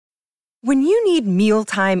When you need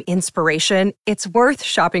mealtime inspiration, it's worth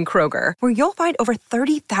shopping Kroger, where you'll find over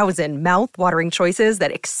 30,000 mouth-watering choices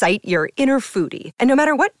that excite your inner foodie. And no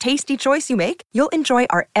matter what tasty choice you make, you'll enjoy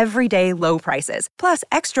our everyday low prices, plus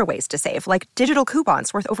extra ways to save, like digital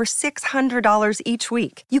coupons worth over $600 each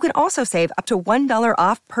week. You can also save up to $1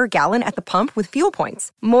 off per gallon at the pump with fuel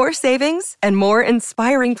points. More savings and more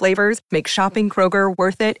inspiring flavors make shopping Kroger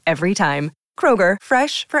worth it every time. Kroger,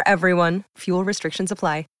 fresh for everyone. Fuel restrictions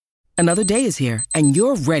apply. Another day is here, and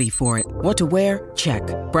you're ready for it. What to wear? Check.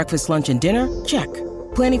 Breakfast, lunch, and dinner? Check.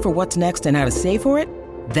 Planning for what's next and how to save for it?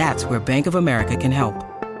 That's where Bank of America can help.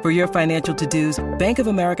 For your financial to-dos, Bank of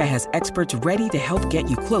America has experts ready to help get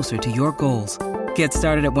you closer to your goals. Get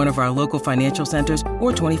started at one of our local financial centers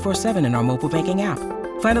or 24/7 in our mobile banking app.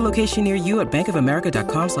 Find a location near you at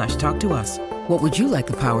bankofamerica.com/talktous. What would you like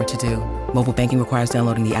the power to do? Mobile banking requires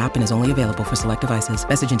downloading the app and is only available for select devices.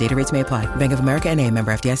 Message and data rates may apply. Bank of America N.A.,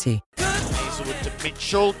 member FDIC. Hazelwood to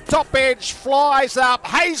Mitchell. Top edge flies up.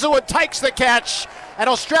 Hazelwood takes the catch. And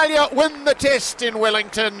Australia win the test in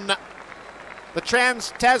Wellington. The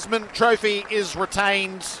Trans-Tasman Trophy is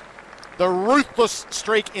retained. The ruthless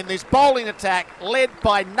streak in this bowling attack, led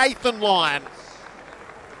by Nathan Lyon,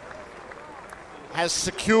 has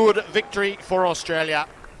secured victory for Australia.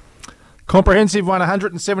 Comprehensive won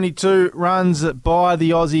 172 runs by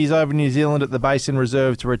the Aussies over New Zealand at the Basin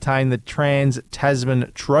Reserve to retain the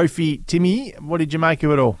Trans-Tasman Trophy. Timmy, what did you make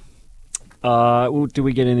of it all? Well, did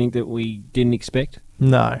we get anything that we didn't expect?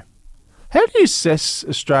 No. How do you assess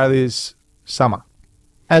Australia's summer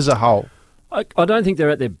as a whole? I don't think they're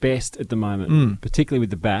at their best at the moment, particularly with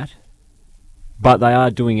the bat, but they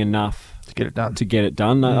are doing enough to get it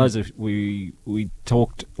done. As we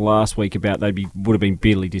talked last week about, would have been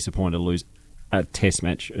bitterly disappointed to lose a test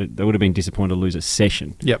match. They would have been disappointed to lose a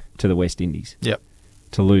session to the West Indies. Yep.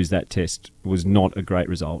 To lose that test was not a great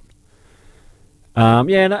result. And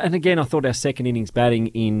again, I thought our second innings batting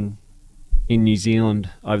in New Zealand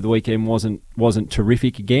over the weekend wasn't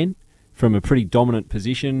terrific again, from a pretty dominant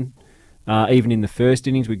position. Even in the first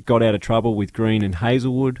innings, we got out of trouble with Green and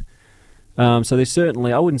Hazelwood. So there's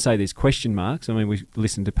certainly, I wouldn't say there's question marks. I mean, we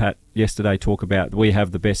listened to Pat yesterday talk about we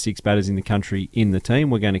have the best six batters in the country in the team.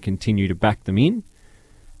 We're going to continue to back them in.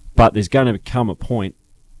 But there's going to come a point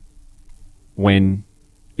when,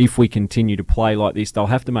 if we continue to play like this, they'll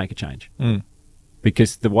have to make a change.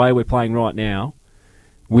 Because the way we're playing right now,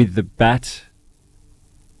 with the bat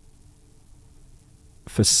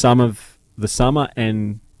for some of the summer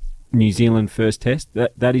and New Zealand first test,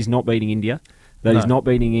 that is not beating India. That is not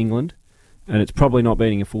beating England. And it's probably not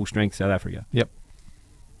beating a full-strength South Africa. Yep.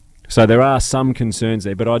 So there are some concerns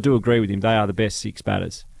there, but I do agree with him. They are the best six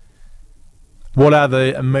batters. What are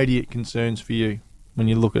the immediate concerns for you when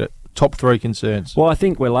you look at it? Top three concerns. Well, I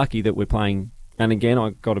think we're lucky that we're playing, and again, I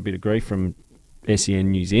got a bit of grief from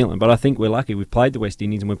SEN New Zealand, but I think we're lucky we've played the West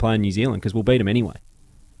Indies and we're playing New Zealand because we'll beat them anyway.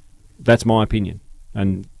 That's my opinion.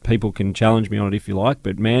 And people can challenge me on it if you like,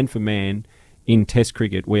 but man for man, in Test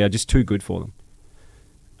cricket, we are just too good for them.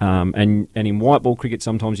 And in white ball cricket,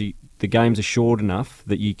 sometimes the games are short enough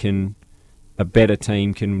that a better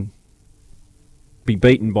team can be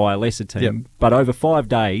beaten by a lesser team. Yep. But over 5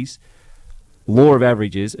 days, law of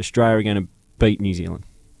averages, Australia are going to beat New Zealand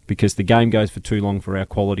because the game goes for too long for our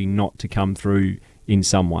quality not to come through in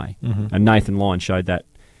some way. And Nathan Lyon showed that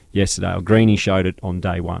yesterday, or Greenie showed it on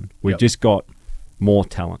day one. We've just got more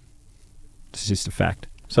talent. It's just a fact.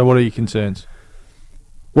 So what are your concerns?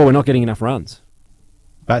 Well, we're not getting enough runs.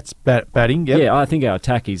 Batting, Yeah, I think our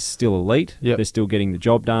attack is still elite. Yep. They're still getting the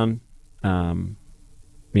job done. And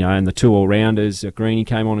the two all-rounders, Greenie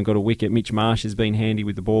came on and got a wicket. Mitch Marsh has been handy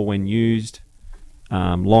with the ball when used.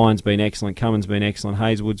 Lyon's been excellent. Cummins been excellent.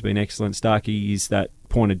 Hazelwood's been excellent. Starkey is that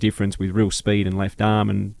point of difference with real speed and left arm,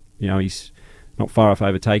 and he's not far off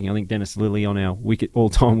overtaking. I think Dennis Lilly on our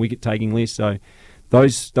all-time wicket-taking list. So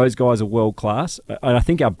those guys are world-class. I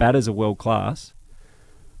think our batters are world-class,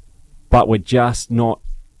 but we're just not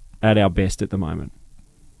at our best at the moment.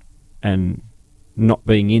 And not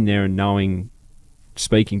being in there and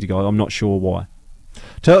speaking to guys, I'm not sure why.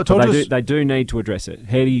 They do need to address it.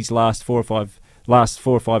 Heady's last four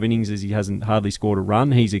or five innings, as he hasn't hardly scored a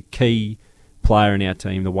run. He's a key player in our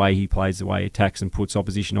team, the way he plays, the way he attacks and puts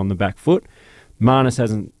opposition on the back foot. Marnus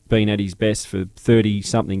hasn't been at his best for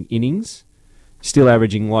 30-something innings, still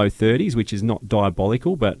averaging low 30s, which is not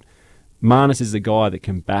diabolical, but Marnus is the guy that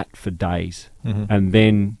can bat for days. And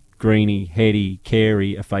then Greenie, Heady,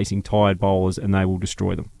 Carey are facing tired bowlers and they will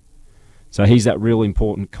destroy them. So he's that real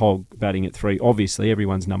important cog batting at 3. Obviously,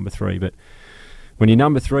 everyone's number 3, but when your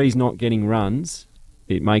number 3's not getting runs,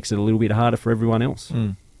 it makes it a little bit harder for everyone else.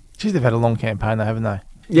 Geez, they've had a long campaign though, haven't they?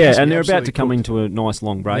 Yeah, and they're about to come into a nice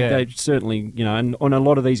long break. Yeah. They certainly, and on a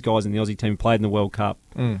lot of these guys in the Aussie team played in the World Cup,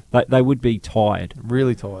 they would be tired.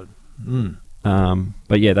 Really tired.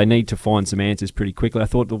 But yeah, they need to find some answers pretty quickly. I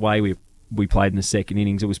thought the way we played in the second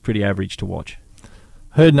innings, it was pretty average to watch.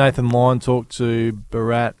 Heard Nathan Lyon talk to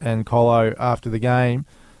Barat and Colo after the game.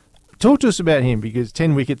 Talk to us about him, because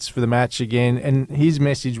 10 wickets for the match again, and his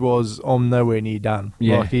message was, I'm nowhere near done.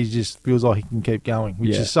 Yeah. Like, he just feels like he can keep going,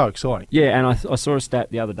 which is so exciting. Yeah, and I saw a stat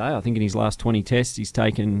the other day. I think in his last 20 tests, he's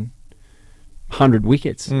taken 100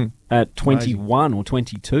 wickets at 21 or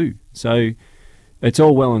 22. So it's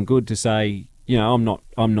all well and good to say, I'm not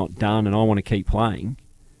done and I want to keep playing.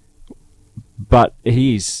 But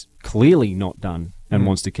he is clearly not done and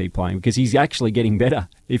wants to keep playing, because he's actually getting better.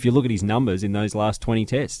 If you look at his numbers in those last 20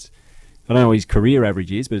 tests, I don't know what his career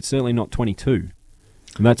average is, but it's certainly not 22.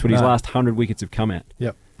 And that's what his last 100 wickets have come at.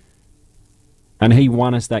 Yep. And he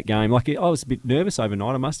won us that game. Like, I was a bit nervous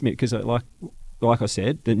overnight, I must admit, because like I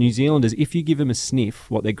said, the New Zealanders, if you give them a sniff,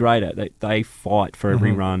 what they're great at, they fight for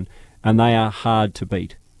every run, and they are hard to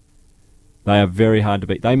beat. They are very hard to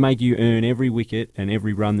beat. They make you earn every wicket and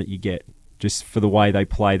every run that you get, just for the way they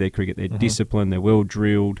play their cricket. They're disciplined, they're well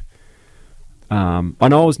drilled. I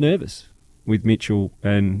know I was nervous with Mitchell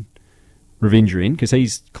and Ravindra in, because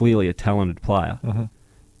he's clearly a talented player.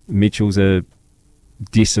 Mitchell's a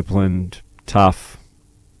disciplined, tough,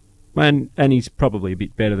 and he's probably a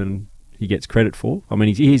bit better than he gets credit for. I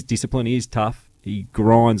mean, he is disciplined, he is tough, he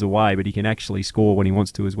grinds away, but he can actually score when he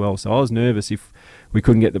wants to as well. So I was nervous if we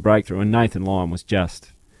couldn't get the breakthrough, and Nathan Lyon was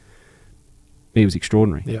he was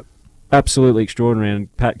extraordinary. Yep. Absolutely extraordinary.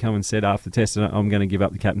 And Pat Cummins said after the test, I'm going to give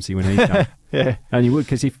up the captaincy when he's done. Yeah. And you would,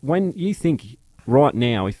 because when you think right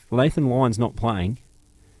now, if Nathan Lyon's not playing,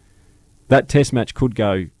 that test match could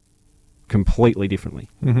go completely differently.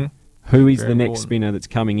 Who is the next spinner that's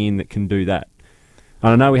coming in that can do that?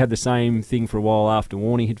 And I know we had the same thing for a while after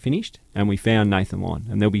Warney had finished, and we found Nathan Lyon.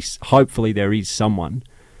 And hopefully there is someone.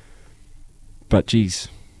 But geez,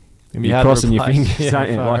 you're crossing your fingers.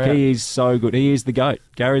 He is so good. He is the GOAT,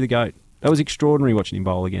 Gary the GOAT. That was extraordinary watching him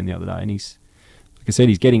bowl again the other day. And he's, like I said,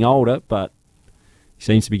 he's getting older, but he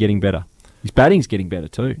seems to be getting better. His batting's getting better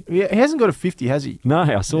too. Yeah, he hasn't got a 50, has he? No,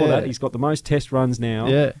 I saw that. He's got the most test runs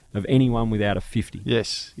now of anyone without a 50.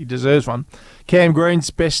 Yes, he deserves one. Cam Green's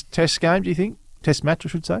best test game, do you think? Test match, I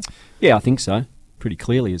should say? Yeah, I think so. Pretty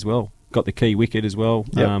clearly as well. Got the key wicket as well.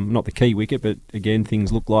 Yep. Not the key wicket, but again,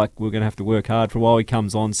 things look like we're going to have to work hard for a while. He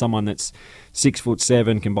comes on, someone that's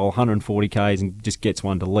 6'7", can bowl 140 Ks and just gets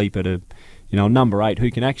one to leap at a number 8 who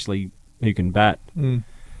can bat.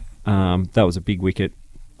 That was a big wicket,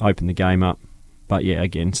 opened the game up. But yeah,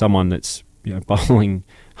 again, someone that's bowling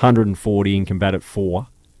 140 and can bat at 4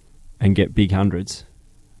 and get big hundreds.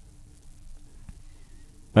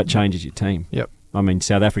 That changes your team. Yep. I mean,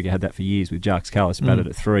 South Africa had that for years with Jacques Kallis, batted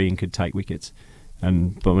at 3 and could take wickets.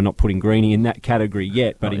 But we're not putting Greenie in that category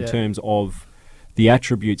yet. But in terms of the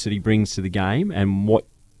attributes that he brings to the game and what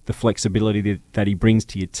the flexibility that he brings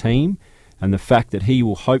to your team, and the fact that he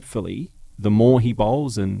will hopefully, the more he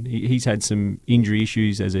bowls, and he's had some injury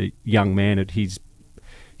issues as a young man at his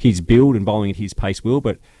build and bowling at his pace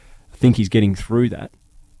but I think he's getting through that.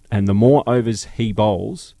 And the more overs he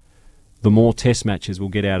bowls, the more test matches we'll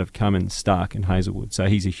get out of Cummins, Stark and Hazelwood. So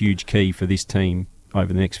he's a huge key for this team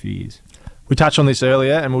over the next few years. We touched on this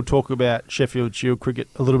earlier, and we'll talk about Sheffield Shield cricket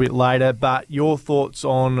a little bit later, but your thoughts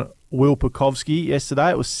on Will Pucovski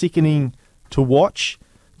yesterday? It was sickening to watch.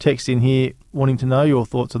 Text in here wanting to know your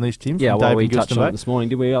thoughts on this, Tim. Yeah, well, we touched on it this morning,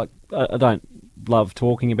 did we? I don't love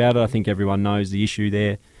talking about it. I think everyone knows the issue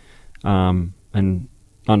there. And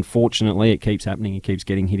unfortunately, it keeps happening. He keeps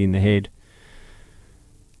getting hit in the head.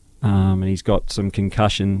 And he's got some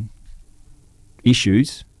concussion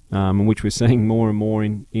issues, which we're seeing more and more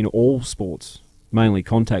in all sports, mainly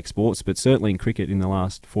contact sports, but certainly in cricket in the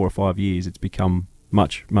last 4 or 5 years, it's become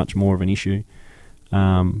much, much more of an issue.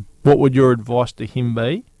 What would your advice to him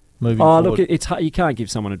be moving forward? Look, it's hard. You can't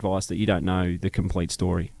give someone advice that you don't know the complete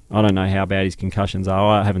story. I don't know how bad his concussions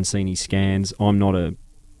are. I haven't seen his scans. I'm not a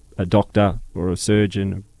doctor or a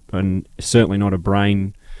surgeon, and certainly not a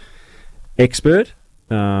brain expert.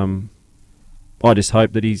 I just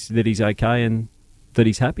hope that he's okay and that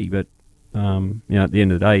he's happy. But at the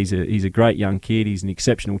end of the day, he's a great young kid. He's an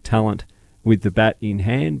exceptional talent with the bat in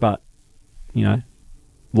hand. But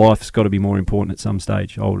life's got to be more important at some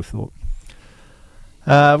stage, I would have thought.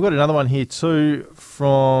 I've got another one here too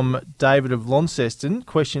from David of Launceston.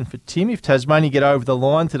 Question for Tim. If Tasmania get over the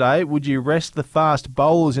line today, would you rest the fast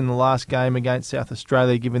bowlers in the last game against South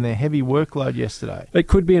Australia given their heavy workload yesterday? It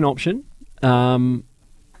could be an option. And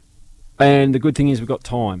the good thing is we've got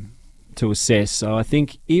time. to assess. So I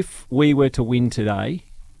think if we were to win today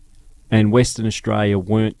and Western Australia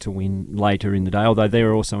weren't to win later in the day, although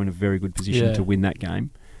they're also in a very good position to win that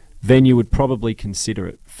game, then you would probably consider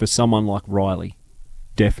it for someone like Riley.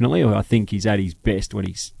 Definitely. I think he's at his best when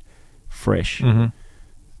he's fresh.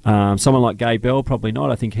 Mm-hmm. Someone like Gabe Bell, probably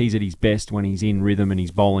not. I think he's at his best when he's in rhythm and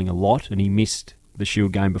he's bowling a lot, and he missed the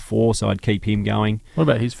Shield game before, so I'd keep him going. What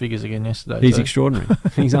about his figures again yesterday? He's extraordinary.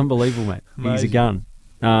 He's unbelievable, mate. Amazing. He's a gun.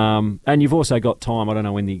 And you've also got time. I don't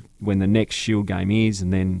know when the next Shield game is,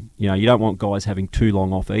 and then you don't want guys having too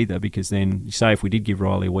long off either, because then you say if we did give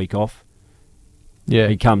Riley a week off,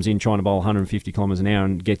 he comes in trying to bowl 150 kilometres an hour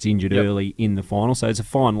and gets injured early in the final. So it's a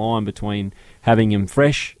fine line between having him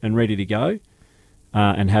fresh and ready to go,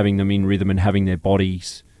 and having them in rhythm and having their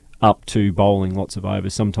bodies up to bowling lots of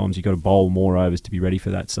overs. Sometimes you've got to bowl more overs to be ready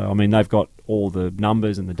for that. So, I mean, they've got all the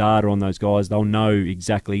numbers and the data on those guys. They'll know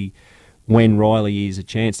exactly when Riley is a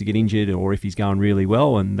chance to get injured or if he's going really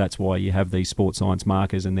well, and that's why you have these sports science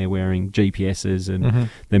markers and they're wearing GPSs and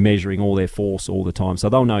they're measuring all their force all the time. So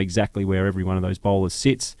they'll know exactly where every one of those bowlers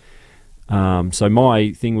sits. So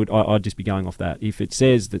my thing I'd just be going off that. If it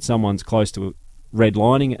says that someone's close to red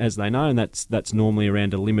lining, as they know, and that's normally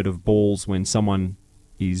around a limit of balls when someone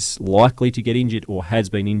is likely to get injured or has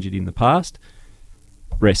been injured in the past,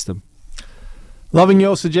 rest them. Loving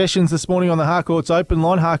your suggestions this morning on the Harcourts Open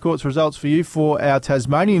line. Harcourts results for you for our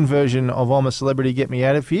Tasmanian version of I'm a Celebrity, Get Me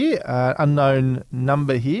Out of Here. Unknown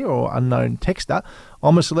number here or unknown texter.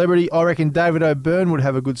 I'm a Celebrity. I reckon David O'Byrne would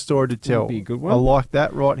have a good story to tell. Would be a good one. I like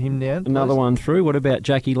that. Write him down. Another please. one through. What about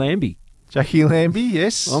Jackie Lambie? Jackie Lambie,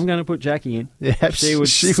 yes. I'm going to put Jackie in. Yeah, she would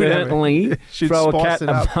certainly throw a cat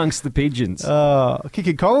amongst the pigeons.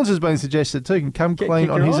 Kicker Collins has been suggested too. Can come clean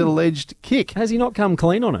on his alleged kick. Has he not come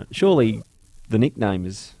clean on it? Surely the nickname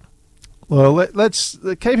is... Well, let's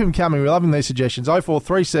keep him coming. We're loving these suggestions.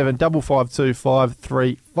 0437 552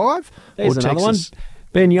 535. There's another one.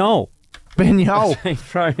 Ben Yole. Ben Yole.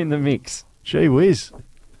 Thrown in the mix. Gee whiz.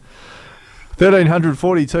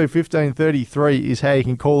 1342 1533 is how you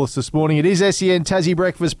can call us this morning. It is SEN Tassie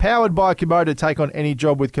Breakfast, powered by Kubota. Take on any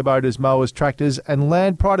job with Kubota's mowers, tractors and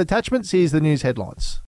land pride attachments. Here's the news headlines.